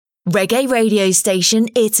Reggae radio station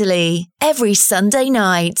Italy, every Sunday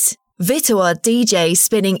night. Vitoa DJ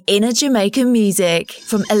spinning inner Jamaican music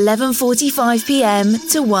from 11:45pm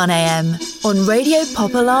to 1am on Radio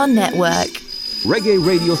Popular Network. Reggae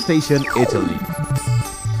radio station Italy.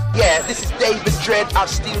 Yeah, this is David Dredd of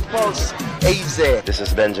Steel Pulse. AZ. This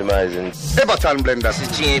is Benjamin. Everton Blenders.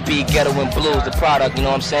 This is GNP Ghetto and Blues, the product, you know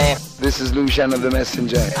what I'm saying? This is Lucian of the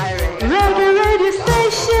Messenger. Reggae radio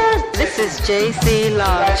station. This is JC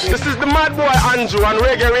Lodge. This is the Mad Boy Andrew on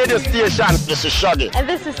Reggae radio station. This is Shaggy. And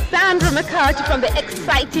this is Sandra McCarthy from the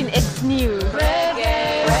exciting X News.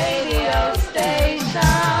 Reggae radio station.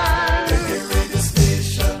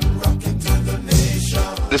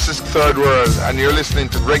 This is Third World, and you're listening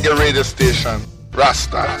to Reggae Radio Station,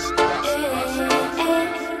 Rasta.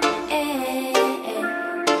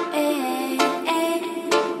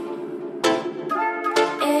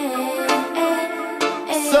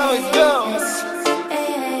 So it goes.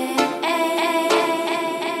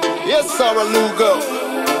 Yes, Sara, Lugo.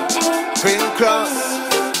 Green Cross.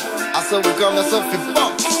 I saw we come, that's off the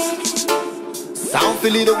box. Sound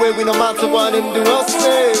feel it the way we no matter what them do or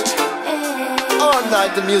say. All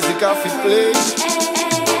night the music I feel play.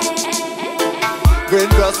 Green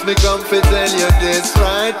Cross me come fi tell you this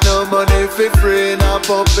right. No money fi free, now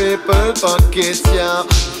for people pockets, yeah.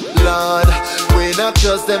 Lord, we not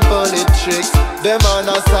just them politics. Them on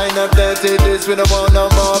a sign of dirty this. We don't want no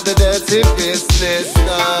more of the dirty business,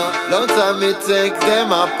 nah. Long time me take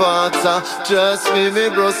them apart, Trust me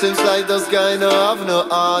bro, seems like those guys no have no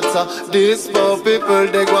heart, These poor people,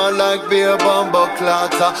 they go on like beer bomber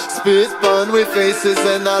clatter. Spit pun with faces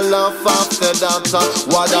and I laugh after that,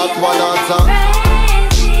 What that,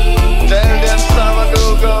 Tell them Sara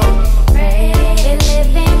Lugo.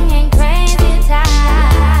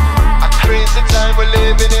 Crazy time we're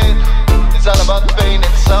living in. It's all about pain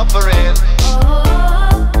and suffering.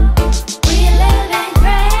 Oh, we living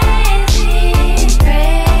crazy,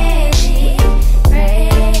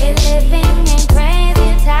 living in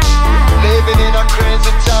crazy time. Living in a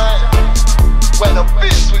crazy time. When a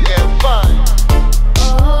peace we can find.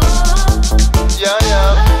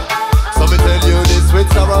 Yeah. So me tell you this with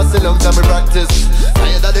Sara, so long time we practice.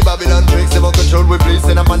 Tired of the Babylon tricks, they won't control we place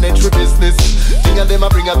and I manage with business. Thing of them a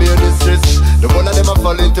bring a beer distress. The whole of them a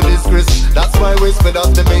fall into disgrace. That's why we spread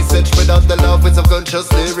out the message, spread out the love with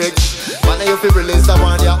subconscious lyrics. Man, you feel release that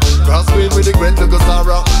one, yeah. Cross screen with the great logo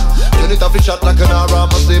Sara. Turn it off, it shot like an aura.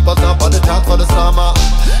 Must sleep on top of the chat for the summer.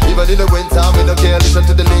 Even in the winter, we don't care, listen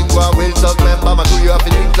to the lingua. We'll talk, member, my crew, you have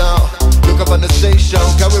to think now. Look up on the station,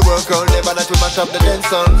 can we work all day, but that we mash up the dance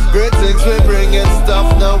song. Great things we bring in stuff,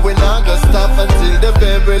 now we not gonna stop until the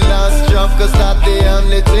very last drop. Cause that's the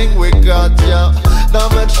only thing we got, yeah.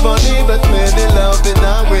 Not much money, but many love in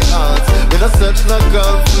our hearts. We not search no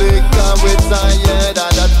conflict, cause we tired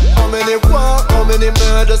of that. How many war, how many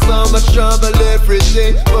murders, so much trouble every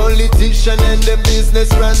day. Politician and the business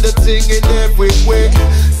run the thing in every way.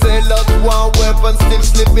 Sell out war weapons, still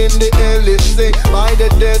slip in the LSA. By the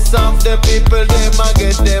deaths of the people, them I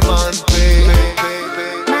get them on pay.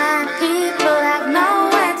 My people have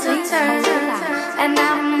nowhere to turn, and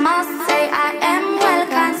I must say I am well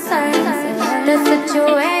concerned. The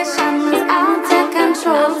situation is out of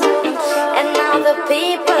control, and now the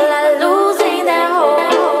people are losing their hope.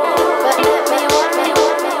 But let me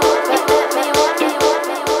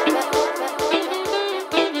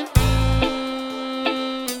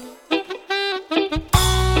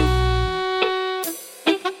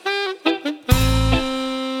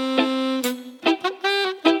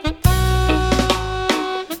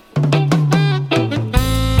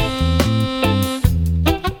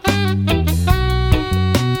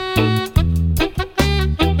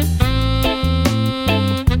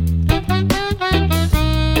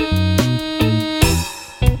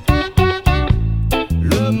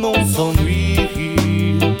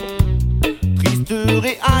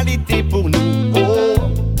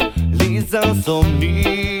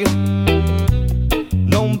insomnie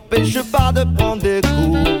n'empêche pas de prendre des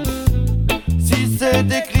coups. Si c'est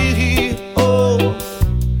écrit, oh,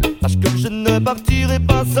 sache que je ne partirai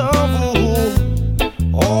pas sans vous.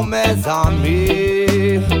 Oh mes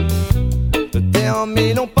amis, ne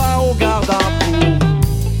terminons pas au garde à vous.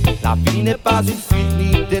 La vie n'est pas une fuite,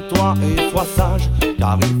 ni tais-toi et sois sage,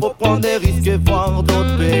 car il faut prendre des risques et voir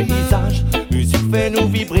d'autres paysages. Musique fait-nous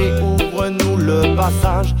vibrer, ouvre-nous le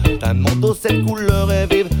passage d'un monde aux 7 couleurs et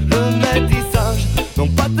vive le métissage. Non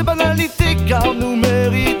pas de banalité car nous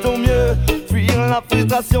méritons mieux. Fuir la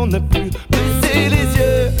frustration, ne plus baisser les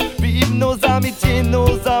yeux. Vivre nos amitiés,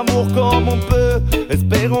 nos amours comme on peut.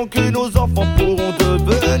 Espérons que nos enfants pourront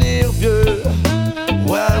devenir vieux.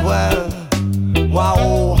 Well, well,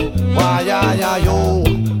 wow.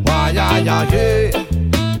 yeah, yeah.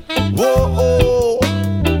 Oh, oh.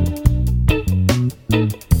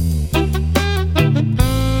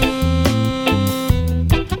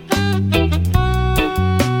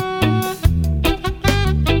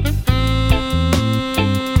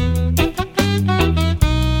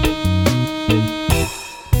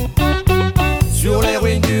 Sur les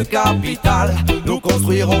ruines du capital, nous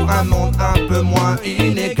construirons un monde un peu moins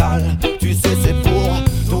inégal. Tu sais, c'est pour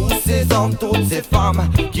tous ces hommes, toutes ces femmes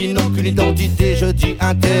qui n'ont qu'une identité, je dis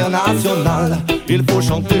internationale. Il faut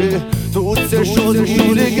chanter toutes ces choses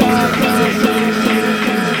illégales.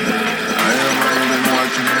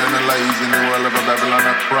 Analyzing the world of a Babylon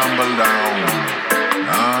that crumble down.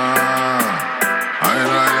 I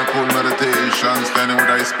cool meditation, standing with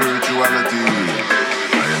thy spirituality.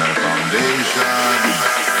 I in a foundation.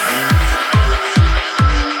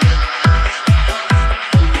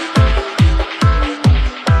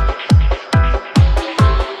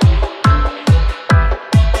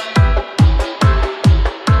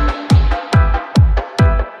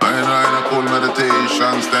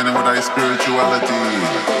 Standing with thy spirituality,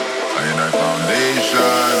 I in thy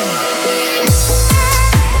foundation.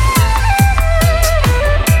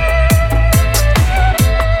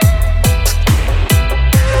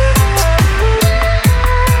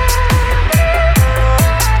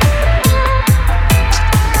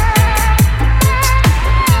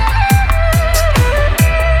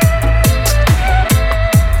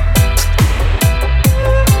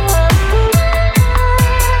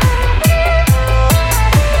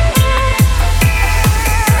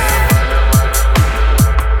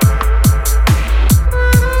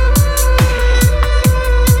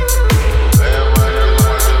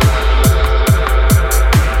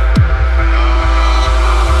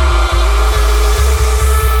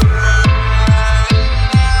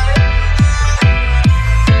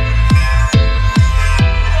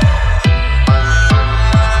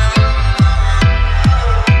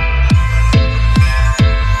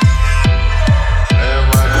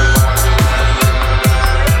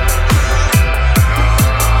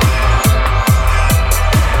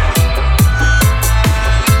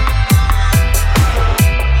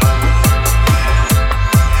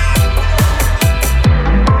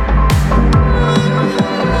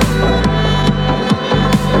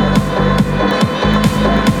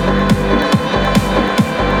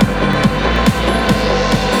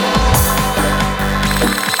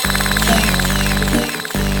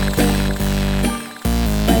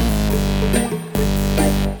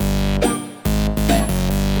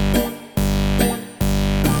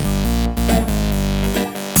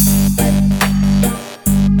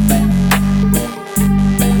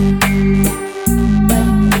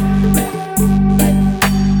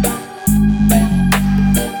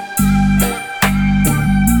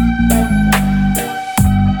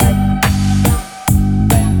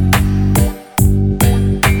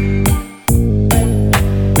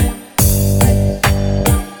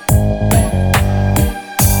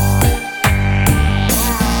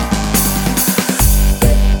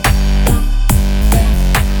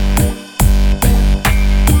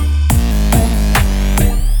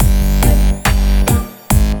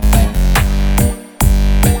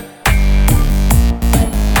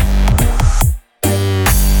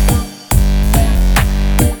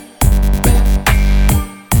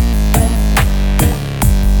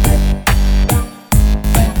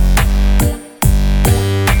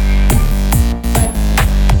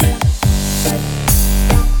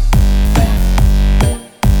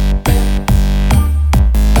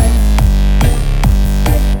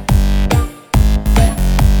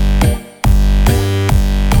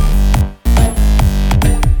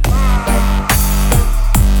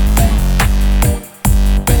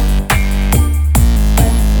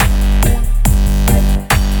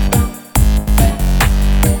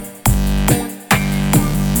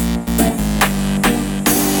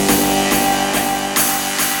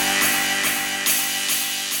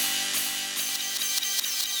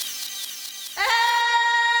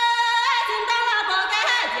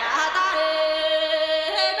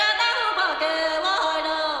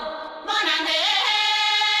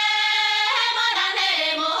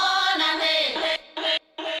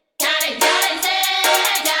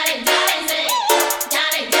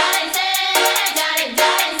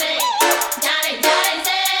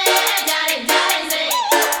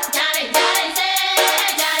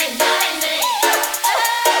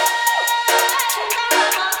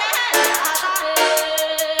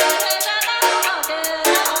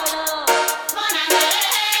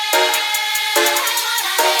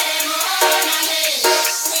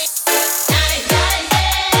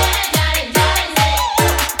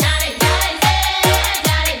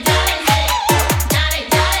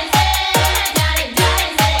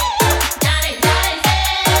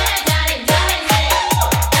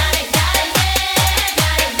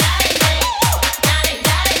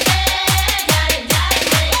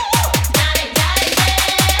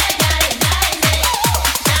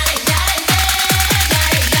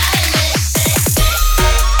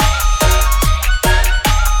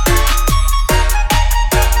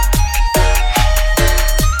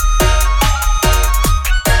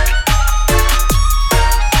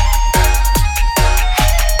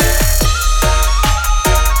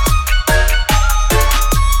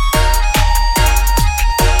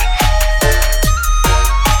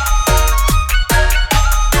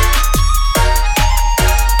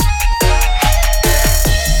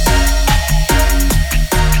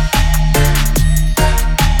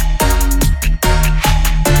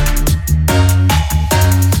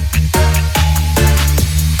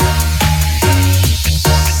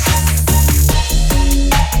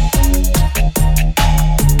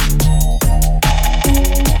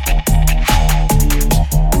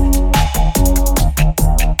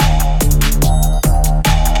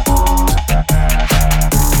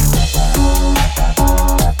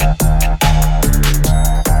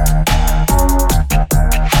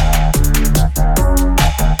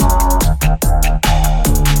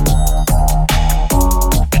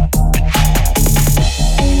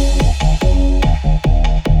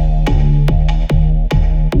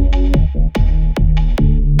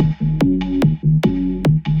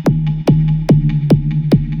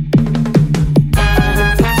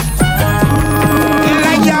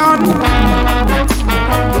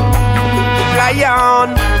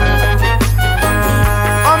 lion.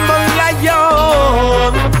 Humble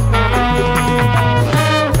lion.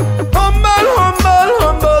 Humble, humble,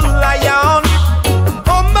 humble lion.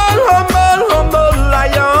 Humble, humble, humble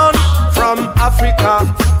lion. From Africa.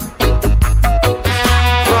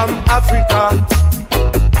 From Africa.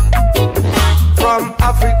 From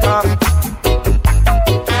Africa.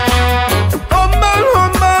 Humble,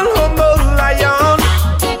 humble, humble lion.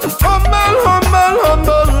 Humble, humble,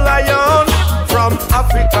 humble lion. From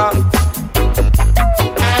Africa.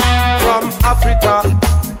 From Africa.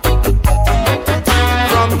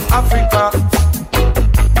 From Africa.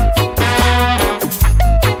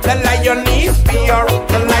 The lion is pure.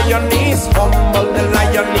 The lion is humble. The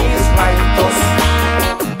lion is righteous.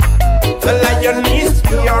 The lion is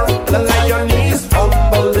pure. The lion is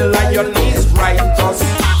humble. The lion is righteous.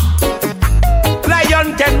 Lion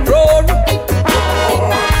can roar.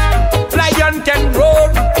 Lion can roar.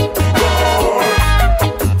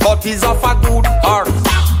 But he's of a good heart.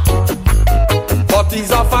 But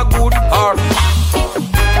he's of a good heart.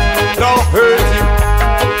 Don't hurt him.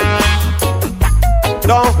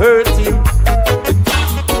 Don't hurt him.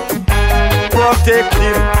 Protect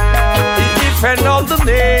him. He defend all the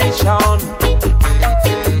nation.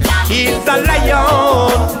 He's the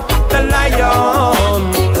lion. The lion.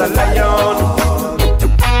 The lion.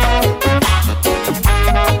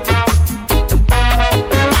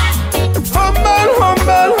 Humble,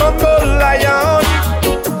 humble, humble lion.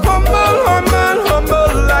 Humble, humble,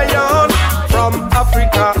 humble lion. From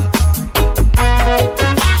Africa.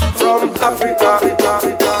 From Africa.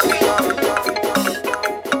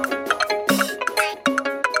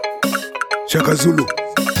 Chaka Zulu.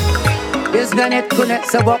 Isganet kunet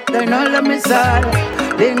sabok tainala misal.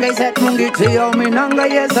 Dingay set mungi tiyo minanga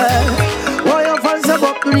yesal. Woyo fal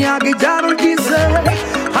sabok dunia ki jarul gisal.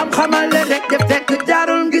 Ham khamale rek def tek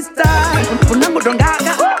jarul gistal. Punango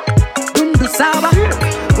dongaga. Dundu saba.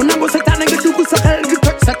 Punango setane ki dugu sa khel ki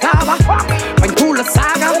tok sa kaba. Pankula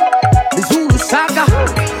saga. Di Zulu saga.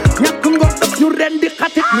 Nyakungo tok ñu rendi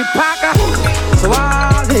khatit ni paka.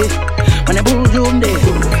 Sawadi. Mane buljumde.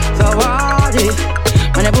 Sawadi.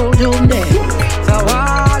 Mane buljumde.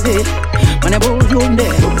 Sawadi. Mane buljumde.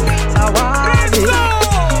 Sawadi.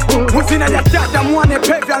 Musina ya tata mwane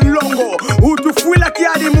pevya nlongo. Utufuila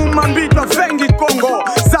kiadi mumambitwa vengi Kongo.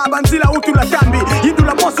 Sabanzila utula tambi.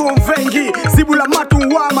 Indula moso mvengi. Zibula matu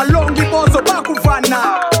wa malongi bozo bakuvana.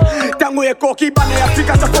 Tangu eko kibane ya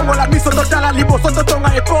tika cha Kongo la miso totala libo soto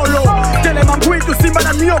tonga ekolo. Tele mangwitu simba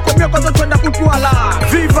na mioko zotuenda kutwala.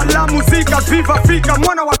 Viva la muzika, viva Afrika,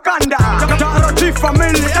 mwana wakanda. Daara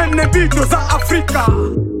family ene bitu za Afrika.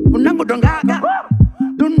 Unango dongaga.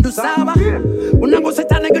 Dundu saba. Unango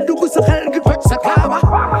setane gedugu sa khel getok sa kaba.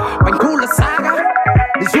 Pankula saga.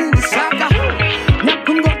 Di Zulu saga.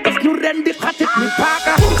 Nyakungo tof ñu rendi khatit ni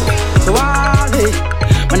paka. Sawadi.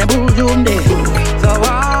 Mane buljumde.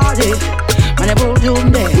 Sawadi. Mane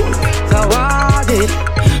buljumde. Sawadi.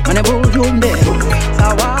 Mane buljumde.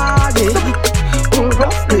 Sawadi.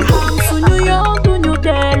 Ham su New York do ñu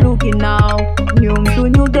delu ginaaw. Ñum du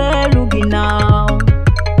ñu delu ginaaw.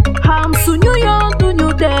 Ham su New York do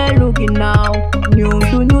ñu delu ginaaw. Ñum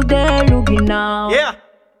du ñu delu ginaaw. Yeah.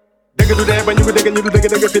 Dégg du dee ba ñu ko dégg ñu du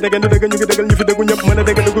dégg fi dégg du dégg ñu ngi déggal ñu fi déggu ñëpp mën a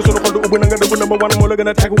dégg déggu sunu xol du ubbi na nga déggu number one moo la gën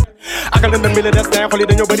a tegu akal na mi la des tay xol yi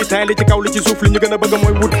dañoo bëri tay li ci kaw li ci suuf li ñu gën a bëgg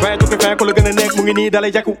mooy wut fay tukki fay ko la gën a nekk mu ngi nii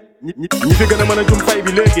dalay jakku ñi fi gën a mën a jum fay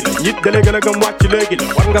bi léegi la ñit dalay gën a gëm wàcc léegi la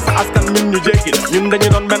war nga sa askan ñun ñu jéggi la ñun dañuy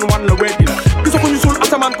doon men wan la weddi la gisa ko ñu suul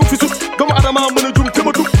asamaan ko fi sut doomu adama mën a jum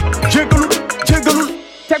tëbatu jéggalul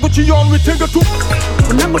tegu ci yoon wi tëngatu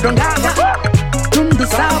nangu dongaga dundu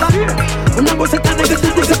saba nangu setane ga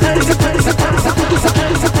dundu sa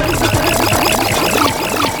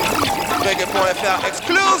Reggae.fr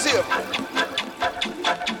exclusive.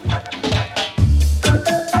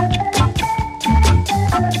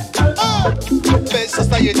 Bess,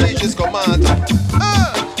 ça y est, jusqu'au matin.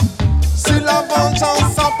 Si la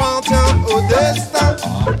vengeance appartient au destin,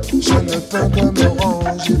 je ne peux que me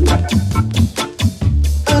ranger.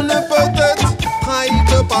 On ne peut être trahi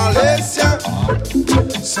que par les siens,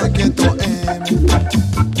 ce qu'est-on aimé.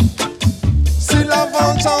 Si la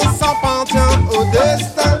vengeance appartient au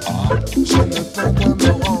destin, je ne peux que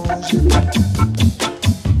me ranger.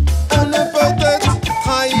 On ne peut être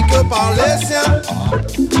trahi que par les siens,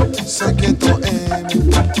 ce qu'est-on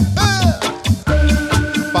aimé.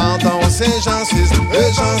 Pardon, c'est j'insiste, et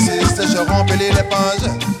j'insiste, je remplis les pages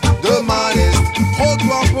de ma liste. Trop de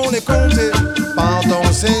voir pour les compter. Pardon,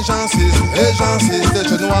 c'est j'insiste, et j'insiste,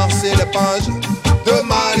 je noircis les pages de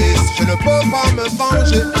ma liste. Je ne peux pas me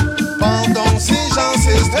venger. Pardon, si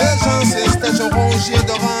j'insiste, et j'insiste, je rougis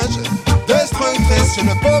de rage. Destruction racistes, je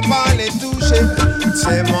ne peux pas les toucher.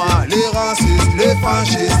 C'est moi, les racistes, les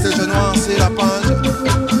fascistes, je noircis la page.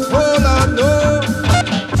 Oh là non,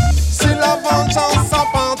 si la vengeance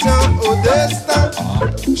appartient au destin,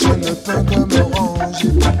 je ne peux que me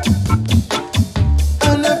ranger.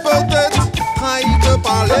 On ne peut être trahi que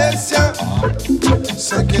par les siens,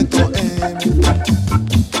 ceux qui t'ont aimé.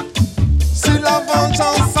 Si la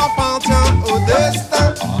vengeance appartient au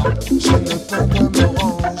destin, je ne peux que me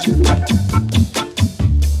ranger.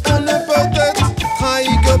 On ne peut être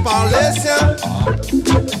trahi que par les siens,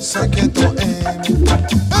 ceux qui t'ont aimé.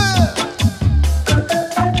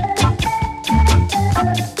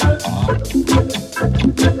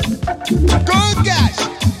 Go Gash!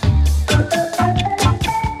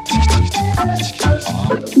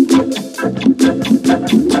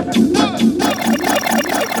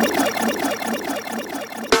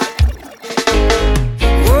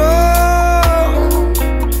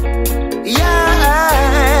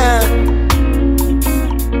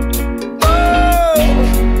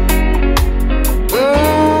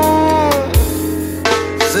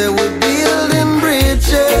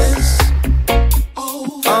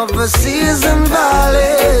 Seas and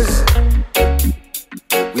valleys,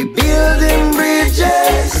 we building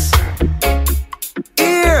bridges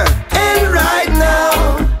here and right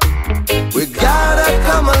now. We gotta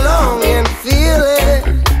come along and feel it.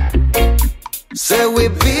 Say we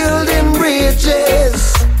building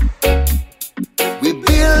bridges, we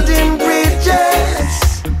building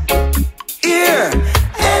bridges here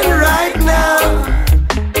and right now.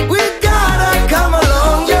 We gotta come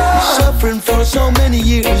along, yeah. Suffering for so many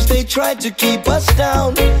years, they tried to keep us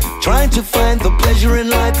down, trying to find the pleasure in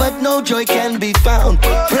life, but no joy can be found.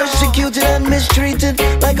 Persecuted and mistreated,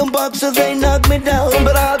 like a boxer they knock me down,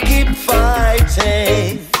 but I'll keep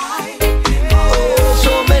fighting. Oh,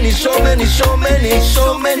 so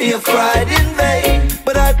many have cried in vain,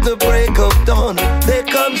 but at the break of dawn, there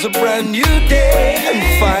comes a brand new day, and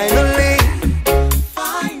finally,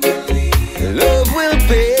 love will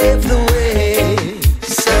pave the way.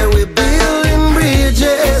 Say we're building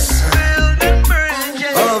bridges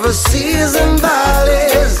over seas and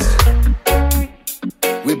valleys.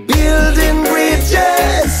 We're building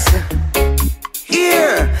bridges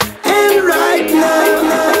here and right now.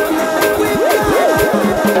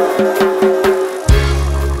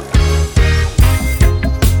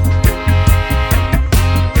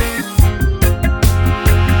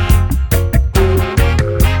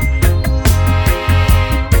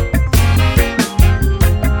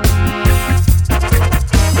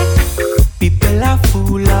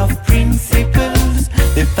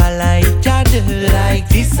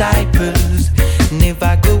 Disciples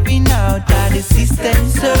never going out of the system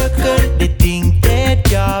circle. They think their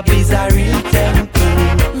job is a real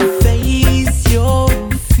temple. Face your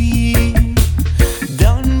fear,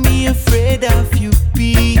 don't be afraid of your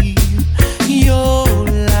peer. You're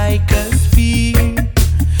like a spear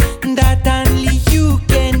that only you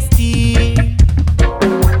can steer.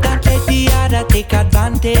 Don't let the other take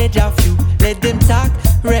advantage of you. Let them talk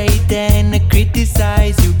right then and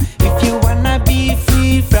criticize you. If you wanna be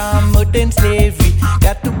free from modern slavery,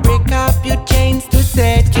 got to break up your chains to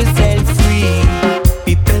set yourself free.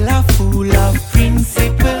 People are full of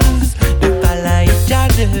principles, they follow each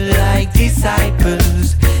other like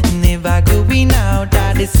disciples, never going out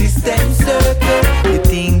of the system circle. They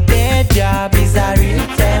think their job is a real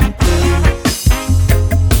temple.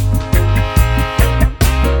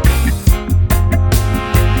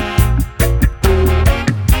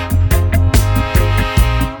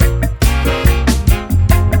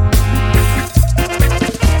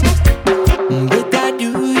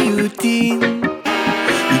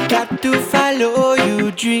 Follow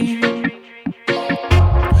your dream,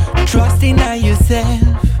 trust in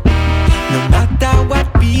yourself, no matter what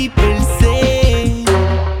people say.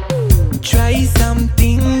 Try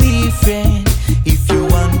something different if you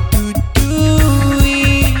want to do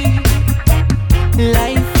it.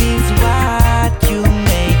 Life is what you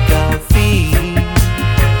make of it.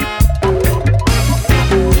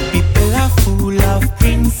 People are full of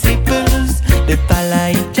principles, they follow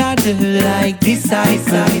each other like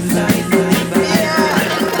disciples.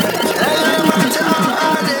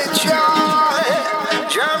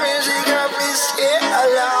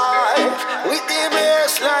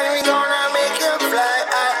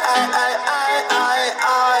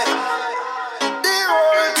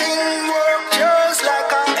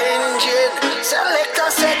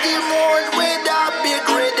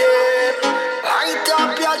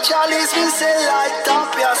 Chalice, we say light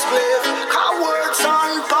up your spliff. Our words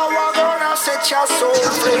and power gonna set your soul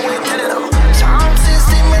free. Sound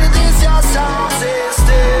system, it is your sound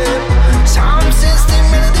system. Sound system.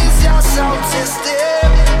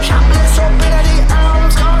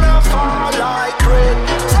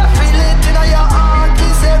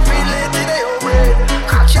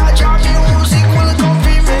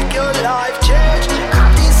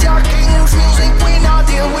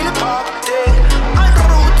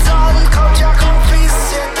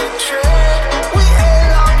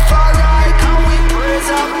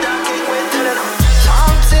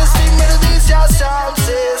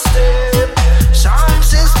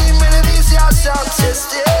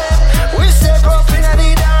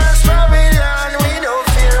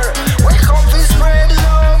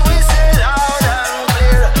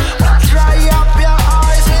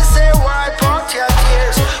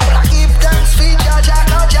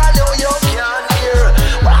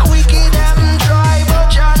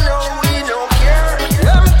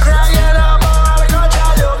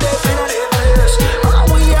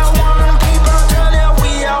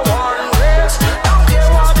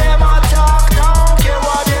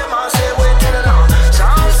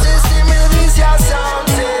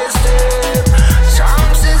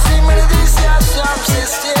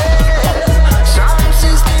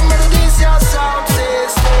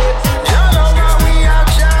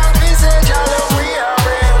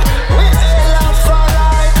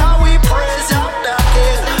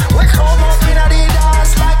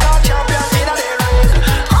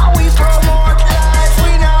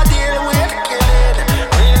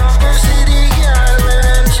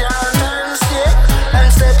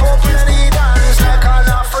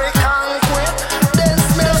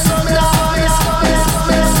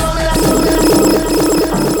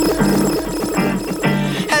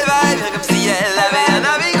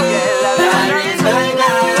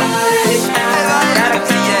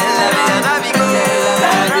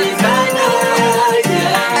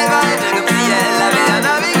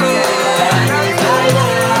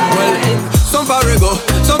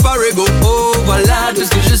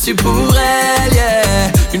 suis pour elle,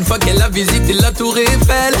 yeah. Une fois qu'elle a visité la tour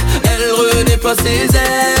Eiffel, elle redéploie ses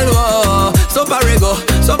ailes, oh. Sans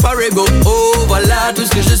Parigo, oh, voilà tout ce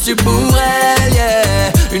que je suis pour elle,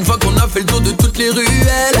 yeah. Une fois qu'on a fait le tour de toutes les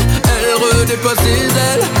ruelles, elle redéploie ses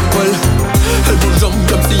ailes, well. Elle bouge jambes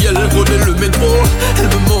comme si elle volait le métro. Elle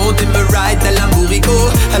me monte et me ride tel un bourricot.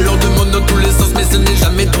 Elle leur demande dans tous les sens mais ce n'est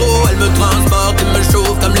jamais trop. Elle me transporte et me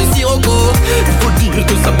chauffe comme les siroco. Il faut dire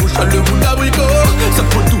que sa bouche a le goût d'abricot. Sa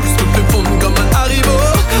peau douce me fait fondre comme un haricot.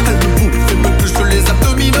 Elle me bouffe et me touche les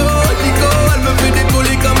abdominaux. Lico, elle me fait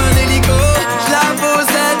décoller comme un hélico. Je la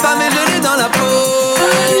possède pas mais je l'ai dans la peau.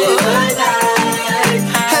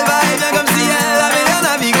 Elle va et vient comme si elle avait un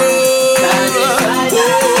navigo.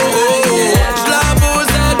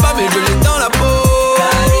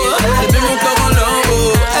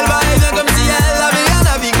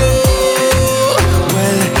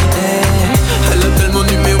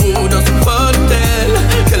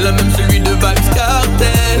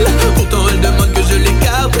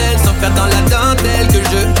 Dans la dentelle que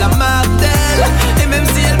je la martèle. Et même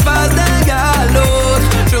si elle passe d'un gars à l'autre,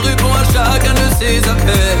 je réponds à chacun de ses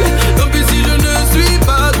appels. Tant pis si je ne suis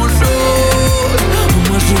pas grand chose,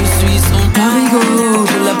 moi je suis son Parigo.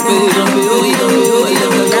 Je la fais jambé au rideau.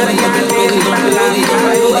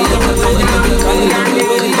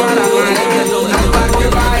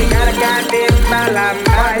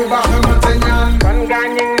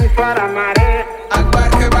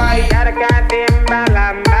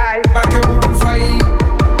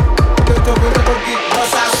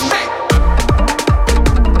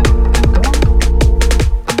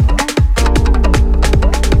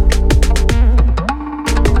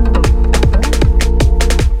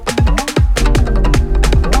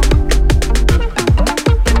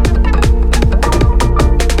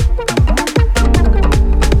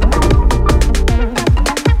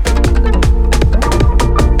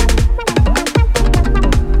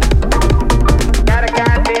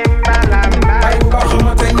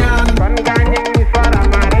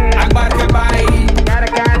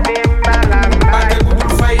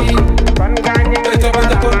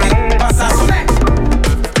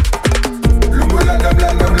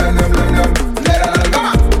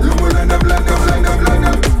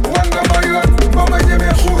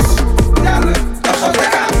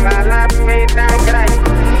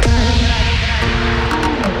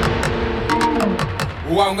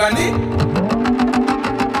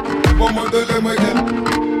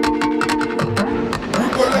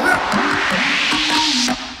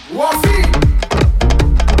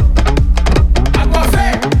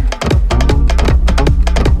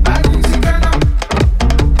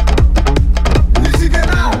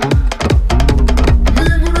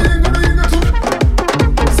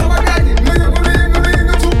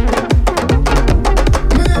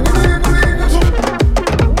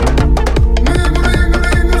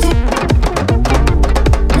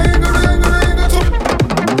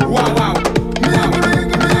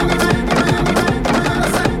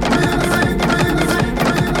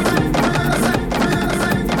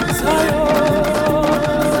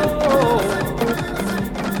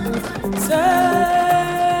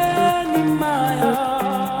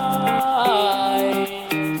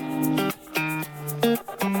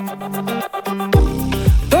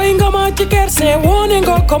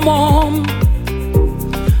 Mom,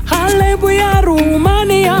 hallelujah,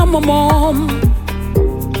 mani am mom.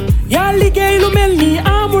 Ya liggéey lu melni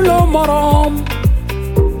amulo morom.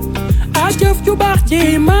 A jëf ju baax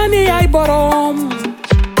ci mani ay borom.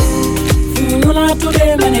 Fu la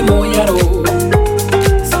tudé mani mo yaro.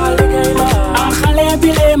 Sa liggéey la. A xalé bi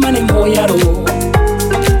le mani mo yaro.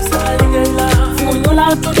 Sa liggéey la. Fu la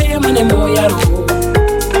tudé mani mo yaro.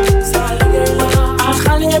 Sa liggéey la. A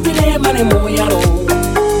xalé bi le mani mo yaro.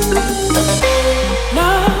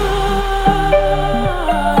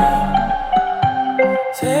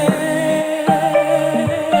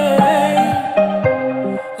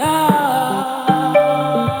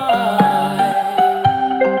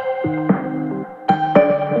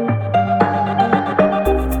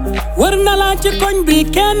 Ci koñ bi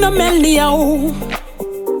kenn mel ni yow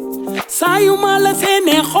saa yu ma la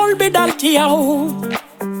seene xol bi dal ci yow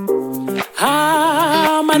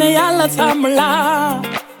ma ne yàlla sàmm la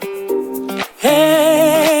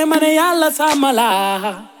ma ne yàlla sàmm la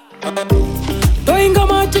doy nga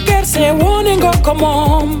ma ci kerse wone nga ko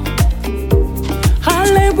moom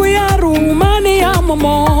xale bu yaru ma ne yaa ma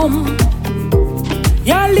moom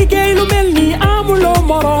yaa liggéey lu mel ni amuloo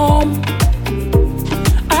morom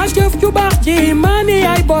jëf ju baax ji mani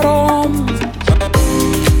ay borom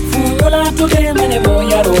fu ñu la tuddee ma ne moo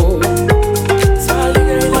yaroo sa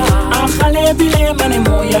liggéey la a xale bi lee ma ne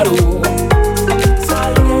moo yaroo sa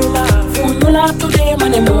liggéey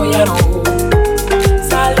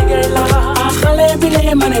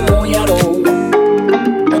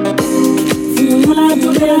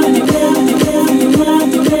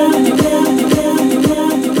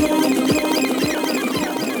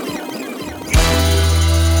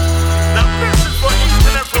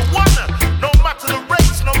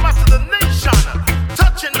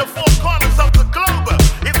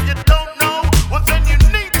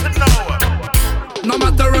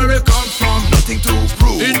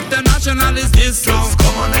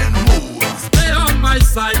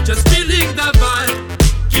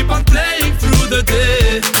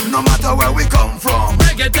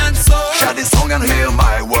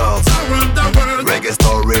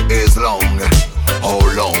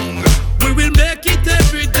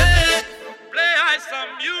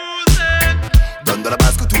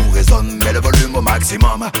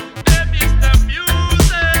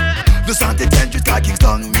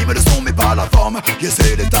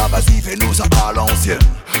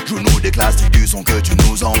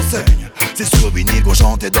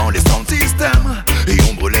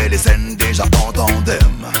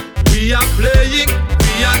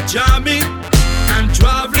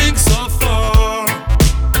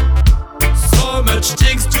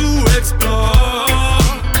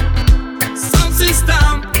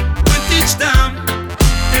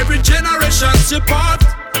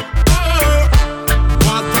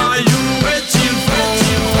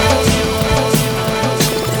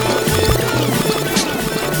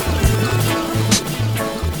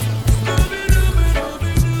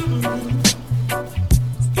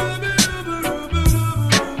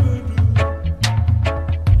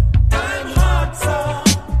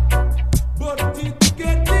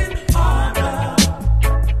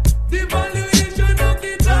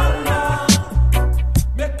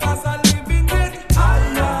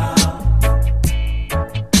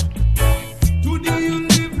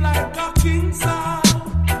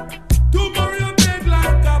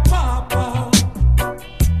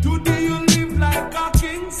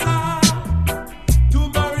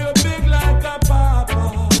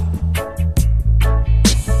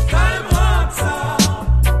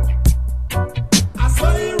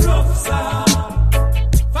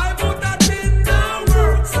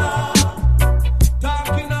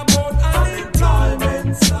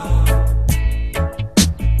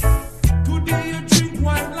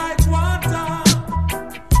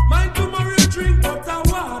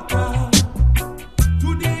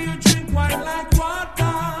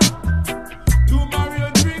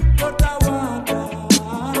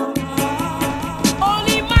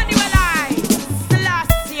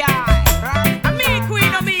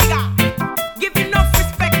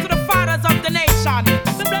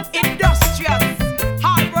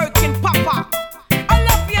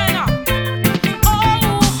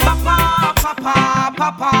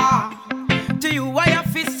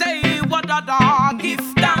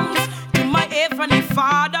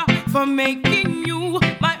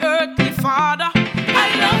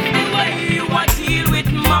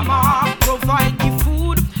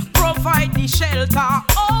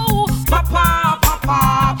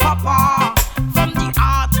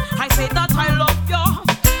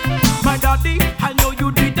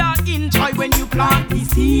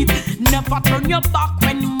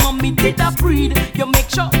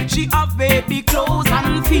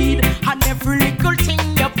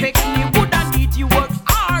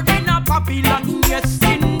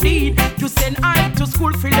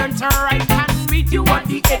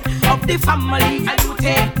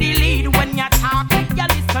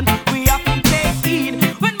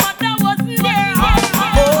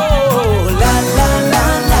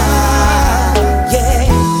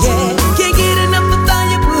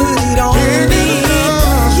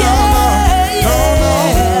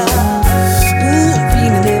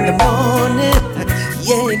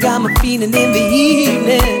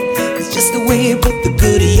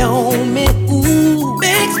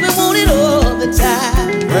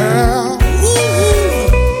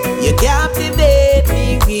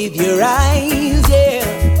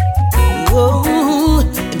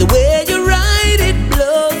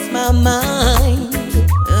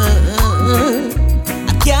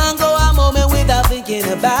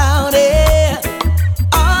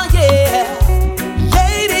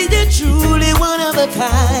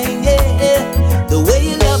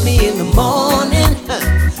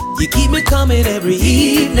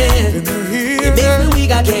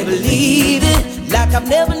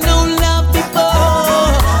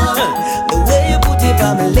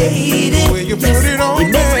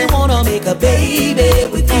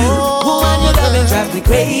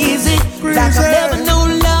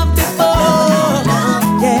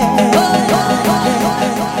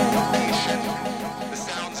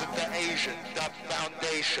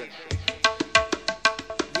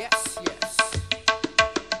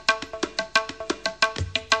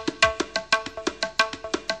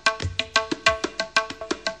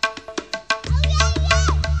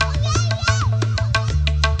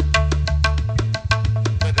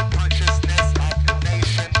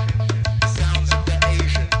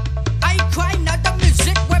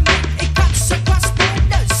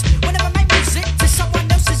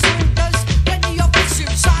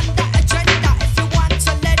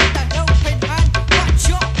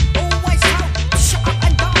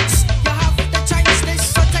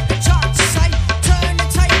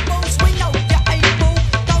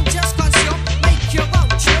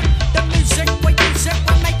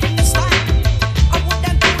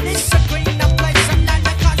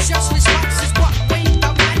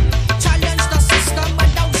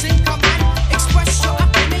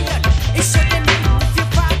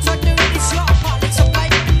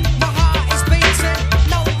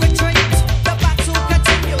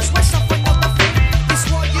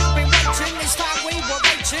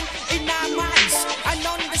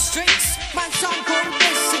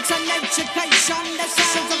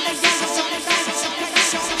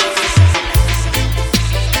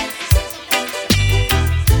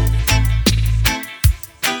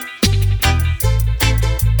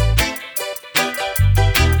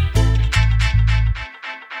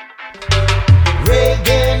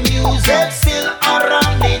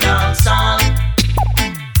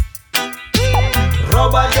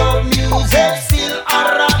Rubber dub music still a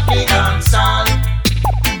rock the dancehall.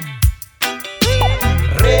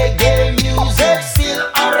 Reggae music still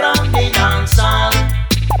a rock the dancehall.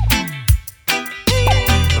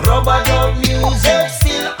 Rubber dub music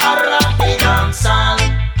still a rock the dancehall.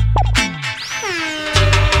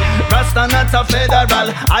 Rasta not a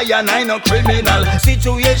federal, I and I no criminal.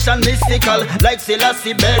 Situation mystical, like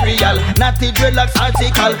Selassie burial. Natty dreadlocks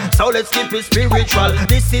article, so let's keep it spiritual.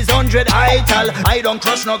 This is 100 ital, I don't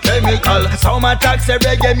crush no chemical. Some attacks a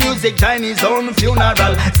reggae music, Chinese own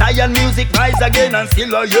funeral. Zion music rise again and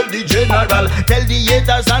still I hear the general. Tell the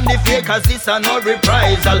haters and the fakers this are no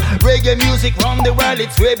reprisal. Reggae music from the world,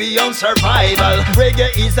 it's way beyond survival.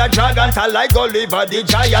 Reggae is a dragon, tall like Gulliver the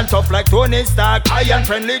giant. Tough like Tony Stark, iron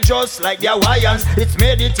friendly just like the Hawaiians. It's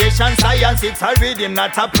meditation science, it's a rhythm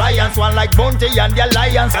not appliance. One like Bounty and the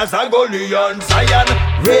Alliance as a Goliath Zion.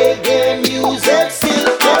 Reggae music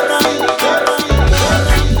still around.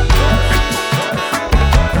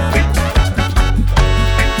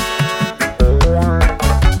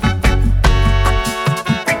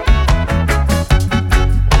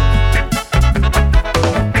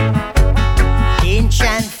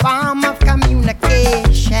 Ancient form of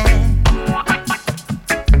communication.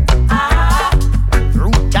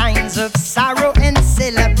 Of sorrow and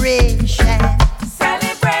celebration.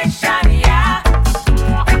 Celebration, yeah.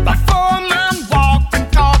 Before man walked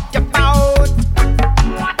and talked about,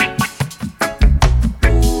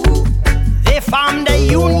 they formed a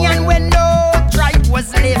union when no tribe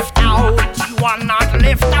was left out. You are not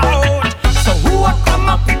left out. So who will come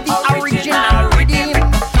up with the original rhythm,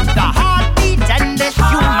 the heartbeat and the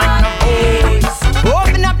human voice?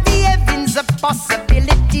 Open up the heavens of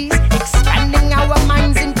possibilities, expanding our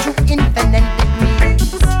minds into infinite degrees.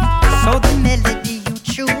 So the melody you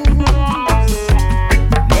choose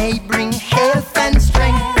may bring health and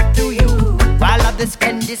strength to you, while others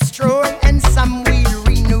can destroy and some will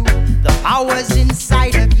renew the powers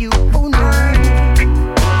inside of you. Who knew?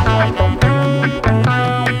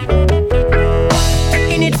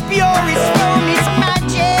 In its purest form, its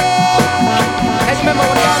magic. Guys, remember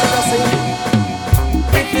what God was saying?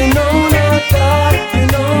 If you know not God, you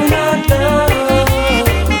know not God.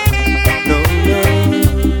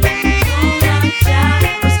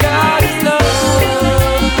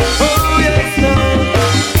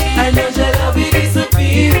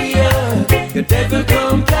 Your devil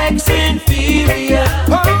complex inferior.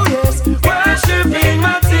 Oh yes, worshiping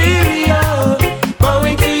material,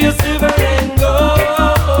 bowing to your silver and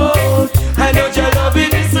gold. I know your love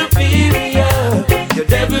is superior. Your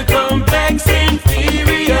devil complex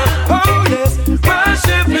inferior. Oh yes,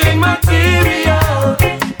 worshiping material,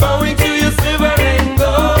 bowing to your silver and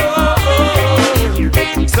gold.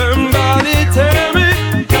 Somebody tell me,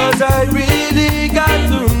 'cause I really got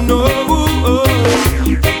to know.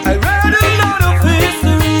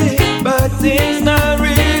 Things not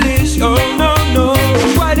really sure, no.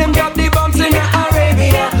 Why them got the bombs in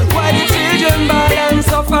Arabia? Why the children bad and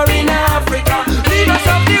suffer in Africa? Leaders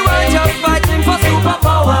of the world just fighting for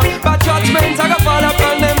superpower, but judgments are gonna fall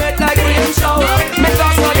upon them head like rain shower. Make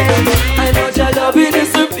us forget, I know your love is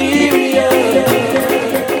superior.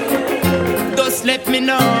 Just let me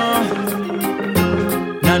know.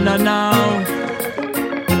 No.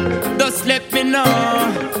 Just let me know,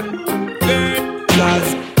 girl, 'cause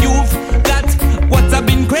what I've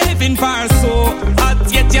been craving for, so hot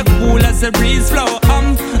yet you're cool as a breeze flow.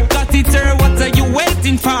 Got it here, what are you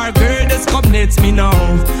waiting for? Girl, just come let me know.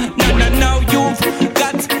 No, you've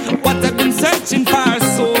got what I've been searching for,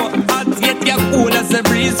 so hot yet you're cool as a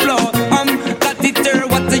breeze flow. Got it here,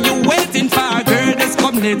 what are you waiting for? Girl, just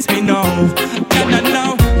come let me know.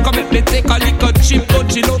 No, come let me take a little trip,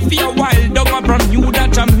 but you know for a while. Down from Bermuda,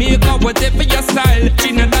 Jamaica, whatever your style.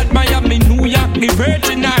 Trinidad, Miami, New York, the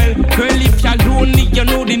Virgin Isle. Girl, if you're lonely, you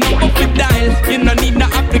know the number to dial. You don't need the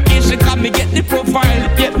application, come me get the profile.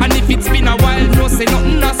 Yeah, and if it's been a while, no say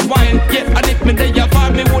nothing that's wild. Yeah, and if me there you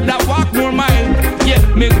fall, me woulda walk more mile. Yeah,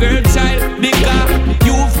 me girl child, because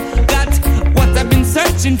you've got what I've been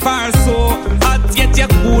searching for. So hot yet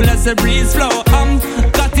you're cool as a breeze flow.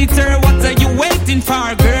 Got it here, what are you waiting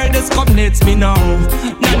for? Girl, just come let me know.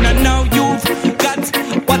 No, you've got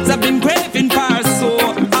what I've been craving for. So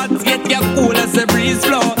hot yet you're cool as a breeze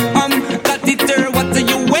flow. Got it here, what are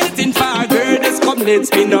you waiting for? Girl, just come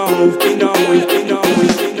let me know.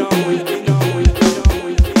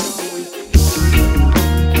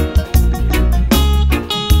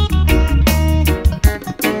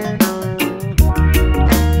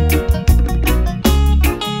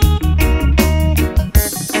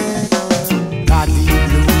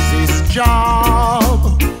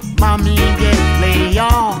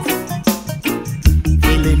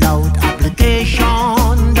 Filling out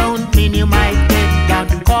application don't mean you might get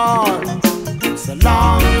that call. It's a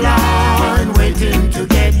long line waiting to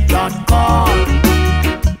get that call.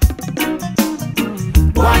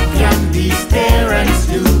 What can these parents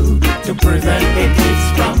do to prevent their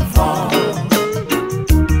kids from fall?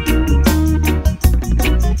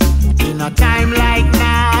 In a time like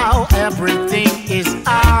now, everything is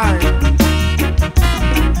hard.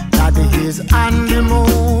 Daddy is on the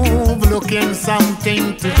move, looking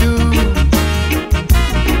something to do.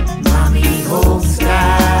 Mommy hopes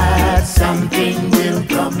that something will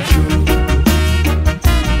come true.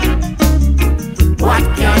 What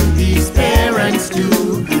can these parents do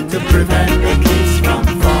to prevent the kids from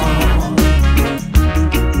fall?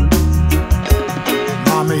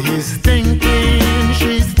 Mommy is thinking,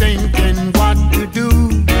 she's thinking what to do.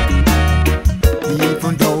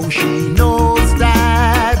 Even though she knows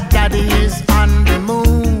that Daddy is on the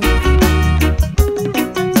move,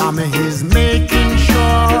 Mommy is making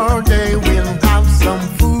sure they will have some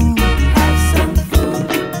food.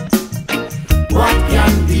 What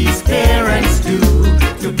can these parents do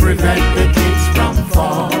to prevent the kids from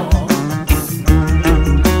fall?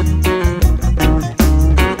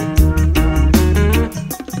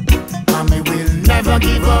 Mommy will never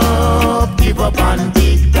give up on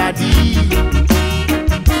Big Daddy.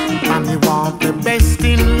 Mommy want the best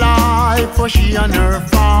in life for she and her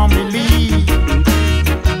family.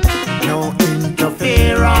 No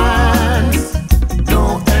interference,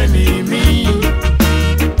 no enemy.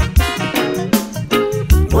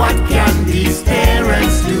 What can these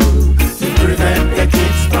parents do to prevent the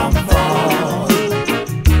kids from fall?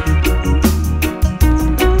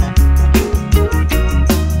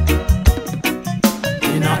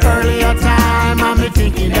 In an earlier time, I'm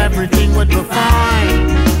thinking everything would be fine.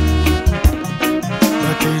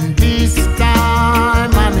 But in this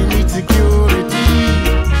time, I'm in need security.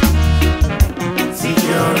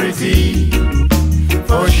 Security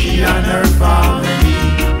for she and her family.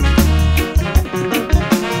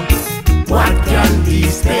 What can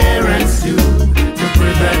these parents do to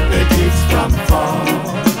prevent the kids from fall?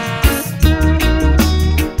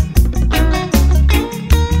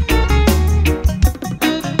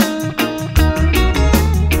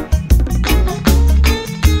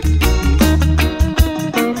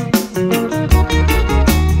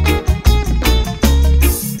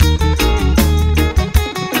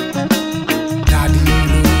 Daddy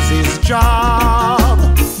loses job,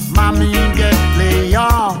 mommy get laid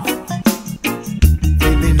off.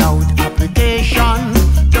 Filling out application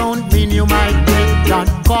don't mean you might get that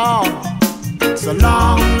call. So long